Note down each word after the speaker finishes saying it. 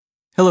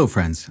Hello,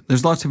 friends.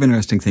 There's lots of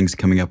interesting things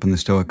coming up in the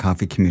Stoic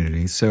Coffee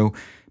community, so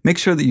make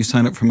sure that you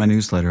sign up for my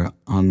newsletter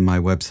on my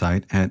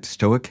website at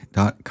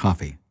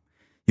stoic.coffee.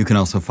 You can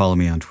also follow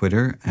me on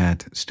Twitter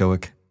at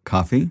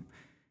stoiccoffee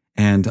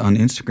and on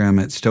Instagram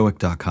at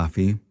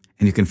stoic.coffee,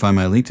 and you can find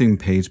my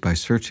LinkedIn page by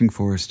searching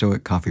for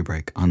Stoic Coffee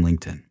Break on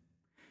LinkedIn.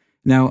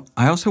 Now,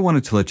 I also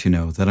wanted to let you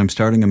know that I'm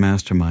starting a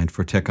mastermind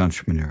for tech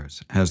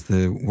entrepreneurs as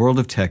the world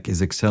of tech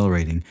is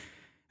accelerating,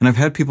 and I've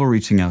had people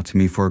reaching out to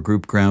me for a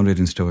group grounded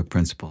in Stoic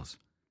principles.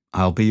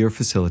 I'll be your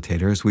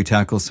facilitator as we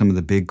tackle some of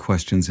the big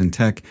questions in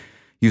tech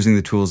using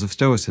the tools of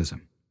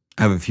Stoicism.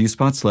 I have a few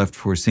spots left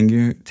for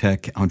senior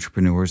tech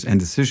entrepreneurs and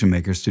decision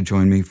makers to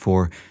join me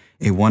for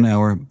a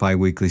 1-hour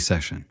bi-weekly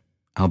session.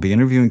 I'll be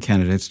interviewing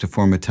candidates to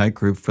form a tight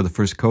group for the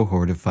first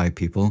cohort of 5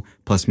 people,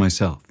 plus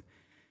myself.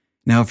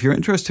 Now, if you're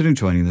interested in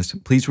joining this,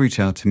 please reach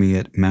out to me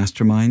at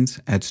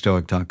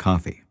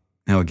masterminds@stoic.coffee.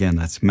 Now, again,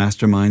 that's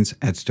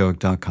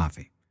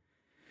masterminds@stoic.coffee.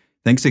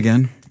 Thanks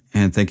again,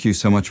 and thank you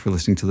so much for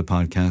listening to the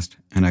podcast,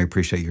 and I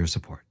appreciate your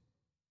support.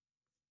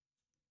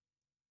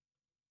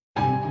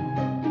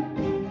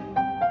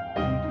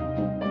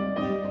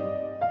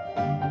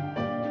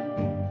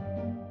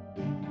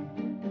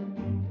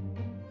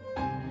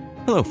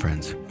 Hello,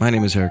 friends. My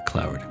name is Eric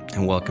Cloward,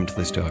 and welcome to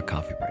the Stoic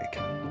Coffee Break.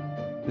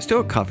 The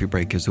Stoic Coffee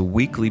Break is a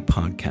weekly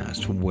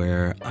podcast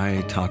where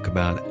I talk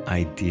about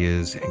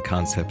ideas and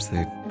concepts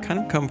that kind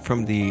of come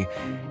from the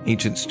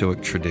ancient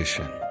Stoic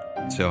tradition.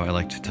 So I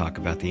like to talk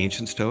about the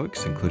ancient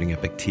Stoics, including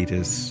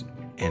Epictetus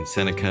and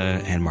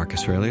Seneca and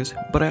Marcus Aurelius,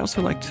 but I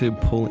also like to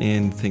pull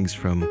in things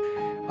from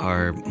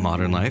our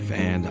modern life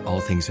and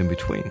all things in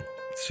between.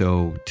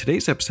 So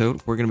today's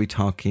episode, we're going to be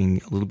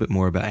talking a little bit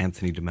more about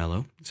Anthony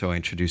DeMello. So I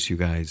introduced you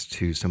guys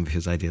to some of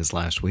his ideas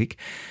last week.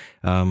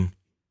 So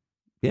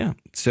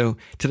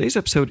today's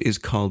episode is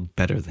called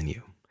Better Than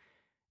You.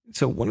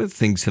 So one of the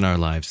things in our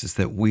lives is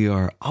that we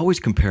are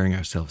always comparing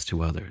ourselves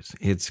to others.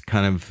 It's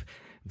kind of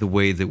the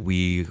way that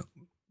we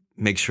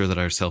make sure that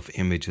our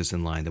self-image is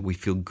in line, that we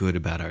feel good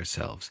about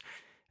ourselves.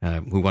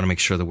 We want to make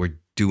sure that we're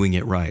doing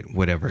it right,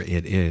 whatever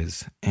it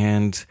is.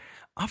 And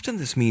often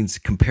this means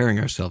comparing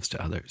ourselves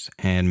to others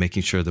and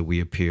making sure that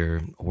we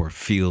appear or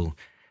feel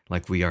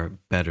like we are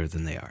better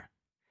than they are.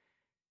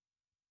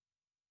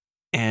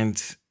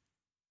 And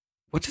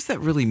what does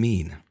that really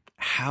mean?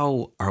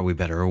 How are we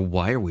better, or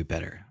why are we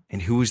better?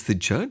 And who is the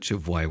judge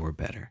of why we're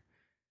better?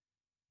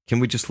 Can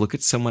we just look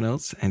at someone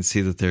else and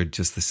see that they're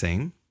just the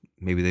same?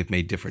 Maybe they've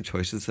made different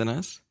choices than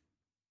us.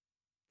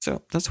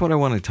 So that's what I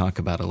want to talk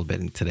about a little bit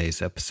in today's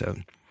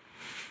episode.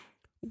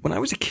 When I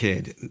was a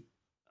kid,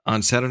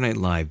 on Saturday Night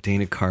Live,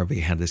 Dana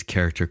Carvey had this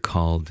character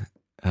called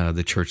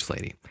the Church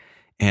Lady.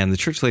 And the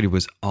Church Lady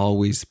was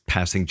always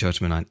passing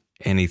judgment on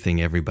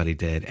anything everybody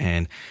did.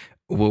 And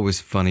what was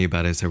funny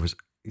about it is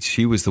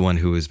she was the one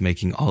who was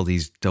making all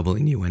these double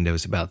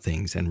innuendos about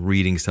things and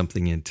reading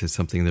something into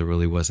something that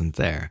really wasn't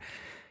there.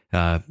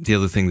 The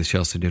other thing that she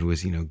also did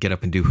was, get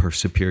up and do her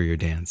superior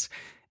dance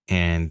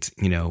and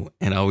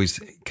always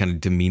kind of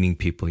demeaning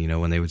people,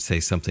 when they would say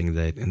something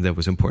that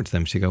was important to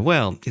them. She'd go,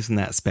 well, isn't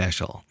that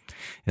special?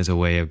 As a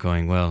way of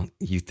going, well,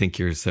 you think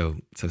you're so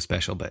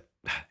special, but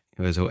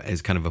it was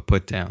as kind of a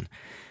put down.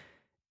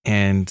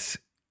 And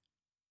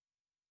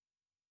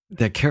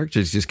that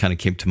character just kind of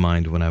came to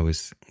mind when I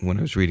was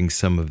reading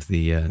some of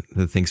the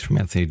things from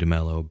Anthony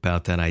DeMello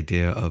about that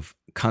idea of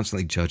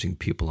constantly judging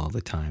people all the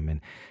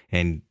time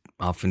and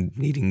often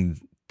needing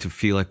to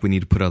feel like we need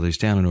to put others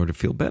down in order to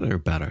feel better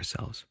about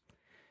ourselves.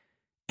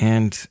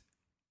 And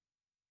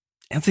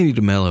Anthony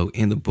DeMello,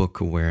 in the book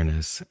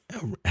Awareness,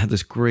 had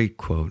this great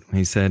quote.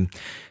 He said,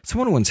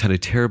 someone once had a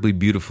terribly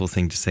beautiful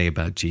thing to say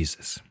about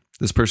Jesus.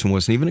 This person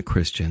wasn't even a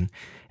Christian.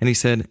 And he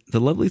said,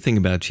 the lovely thing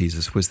about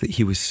Jesus was that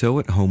he was so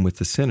at home with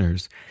the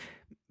sinners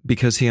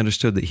because he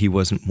understood that he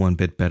wasn't one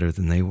bit better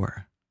than they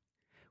were.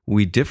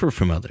 We differ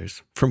from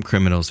others, from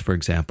criminals, for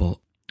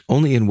example,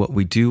 only in what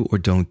we do or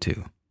don't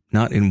do,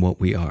 not in what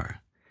we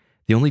are.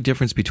 The only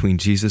difference between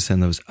Jesus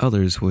and those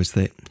others was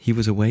that he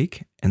was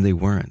awake and they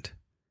weren't.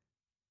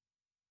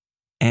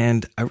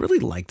 And I really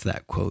liked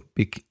that quote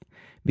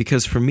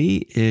because for me,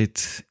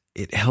 it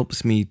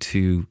helps me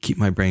to keep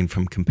my brain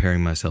from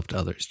comparing myself to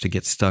others, to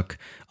get stuck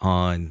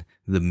on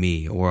the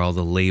me or all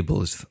the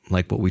labels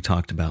like what we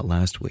talked about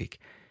last week.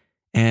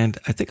 And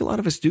I think a lot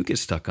of us do get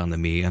stuck on the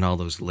me and all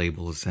those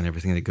labels and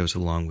everything that goes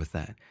along with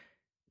that.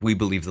 We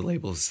believe the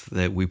labels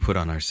that we put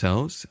on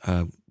ourselves.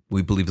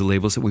 We believe the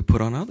labels that we put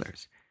on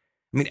others.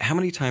 I mean, how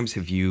many times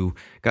have you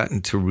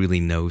gotten to really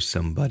know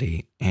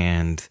somebody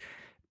and,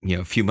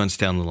 a few months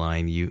down the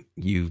line, you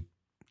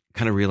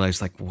kind of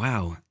realize like,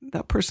 wow,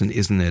 that person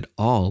isn't at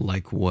all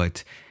like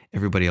what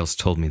everybody else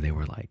told me they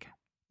were like.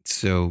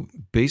 So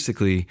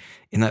basically,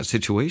 in that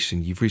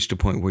situation, you've reached a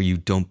point where you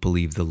don't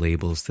believe the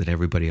labels that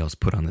everybody else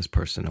put on this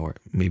person, or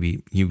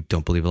maybe you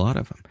don't believe a lot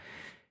of them.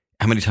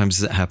 How many times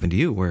has it happened to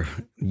you where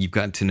you've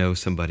gotten to know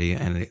somebody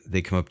and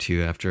they come up to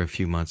you after a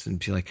few months and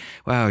be like,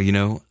 wow,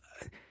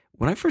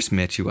 when I first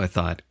met you, I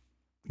thought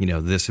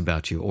this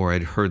about you, or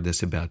I'd heard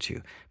this about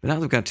you. But now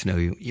that I've got to know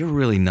you, you're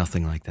really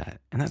nothing like that.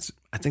 And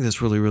I think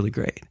that's really, really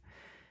great.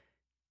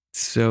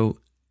 So,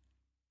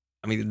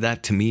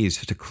 that to me is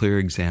just a clear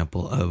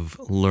example of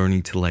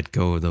learning to let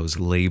go of those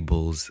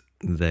labels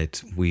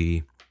that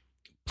we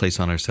place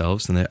on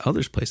ourselves and that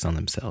others place on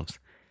themselves.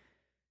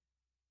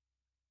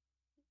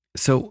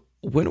 So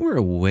when we're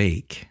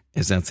awake,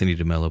 as Anthony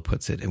DeMello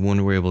puts it, and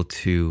when we're able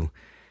to,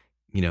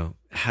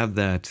 have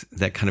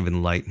that kind of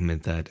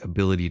enlightenment, that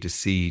ability to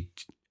see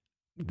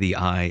the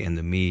I and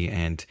the me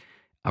and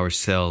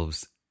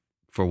ourselves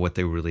for what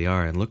they really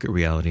are and look at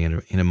reality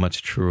in a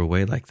much truer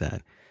way like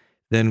that,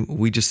 then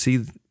we just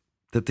see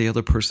that the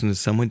other person is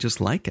someone just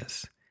like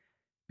us.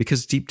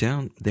 Because deep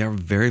down, they are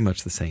very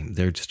much the same.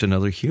 They're just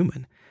another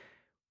human.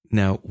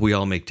 Now, we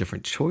all make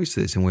different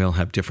choices and we all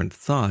have different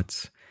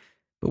thoughts,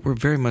 but we're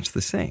very much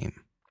the same.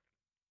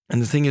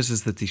 And the thing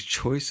is that these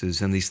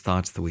choices and these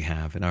thoughts that we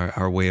have and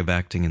our way of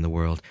acting in the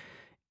world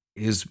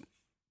is,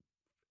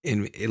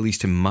 at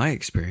least in my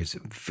experience,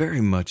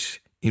 very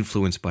much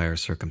influenced by our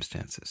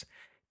circumstances.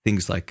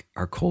 Things like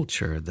our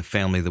culture, the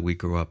family that we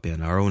grew up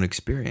in, our own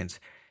experience.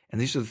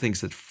 And these are the things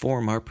that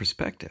form our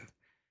perspective.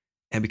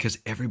 And because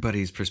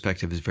everybody's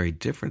perspective is very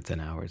different than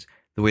ours,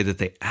 the way that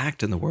they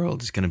act in the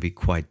world is going to be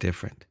quite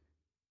different.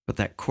 But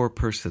that core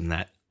person,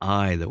 that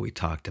I that we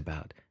talked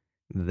about,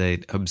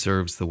 that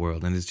observes the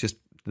world and is just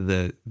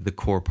the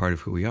core part of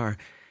who we are,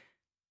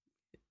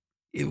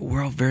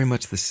 we're all very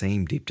much the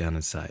same deep down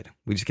inside.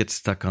 We just get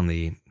stuck on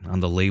the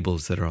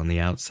labels that are on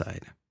the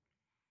outside.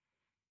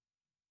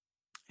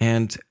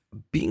 And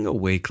being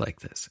awake like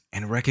this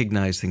and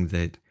recognizing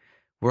that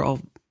we're all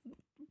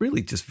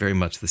really just very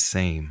much the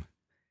same,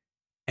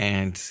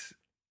 and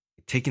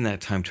taking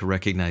that time to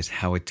recognize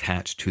how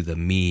attached to the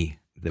me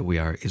that we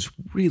are is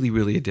really,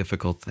 really a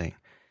difficult thing.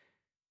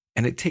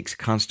 And it takes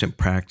constant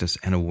practice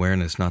and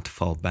awareness not to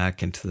fall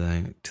back into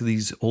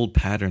these old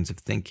patterns of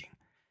thinking.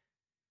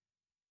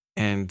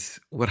 And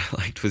what I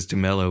liked was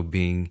DeMello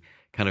being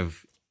kind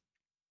of,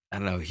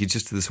 he's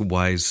just this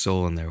wise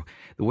soul in there.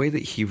 The way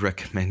that he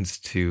recommends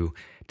to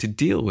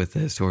deal with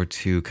this, or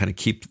to kind of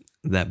keep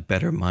that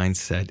better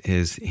mindset,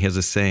 is he has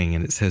a saying,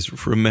 and it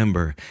says,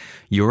 remember,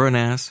 you're an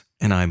ass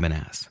and I'm an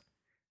ass.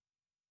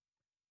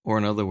 Or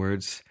in other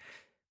words,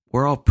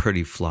 we're all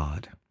pretty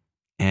flawed.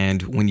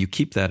 And when you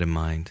keep that in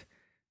mind,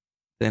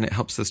 then it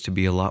helps us to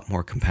be a lot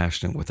more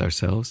compassionate with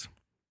ourselves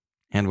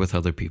and with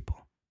other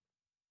people.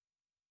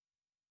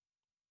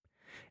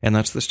 And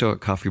that's the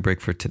Stoic Coffee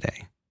Break for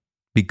today.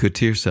 Be good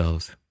to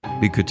yourselves,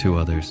 be good to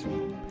others,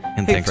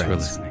 and thanks for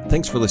listening.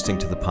 Thanks for listening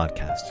to the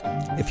podcast.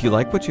 If you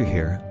like what you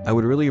hear, I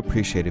would really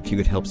appreciate if you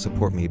could help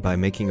support me by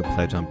making a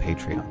pledge on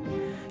Patreon.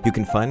 You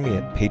can find me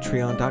at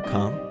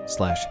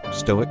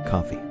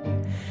patreon.com/stoiccoffee.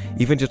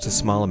 Even just a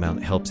small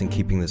amount helps in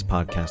keeping this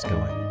podcast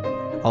going.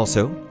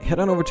 Also, head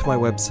on over to my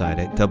website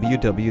at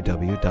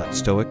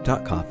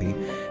www.stoic.coffee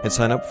and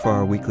sign up for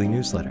our weekly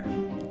newsletter.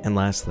 And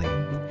lastly,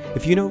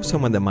 if you know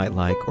someone that might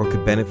like or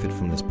could benefit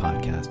from this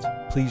podcast,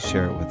 please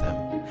share it with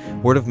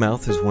them. Word of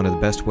mouth is one of the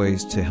best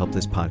ways to help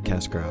this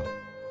podcast grow.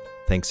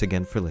 Thanks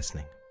again for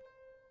listening.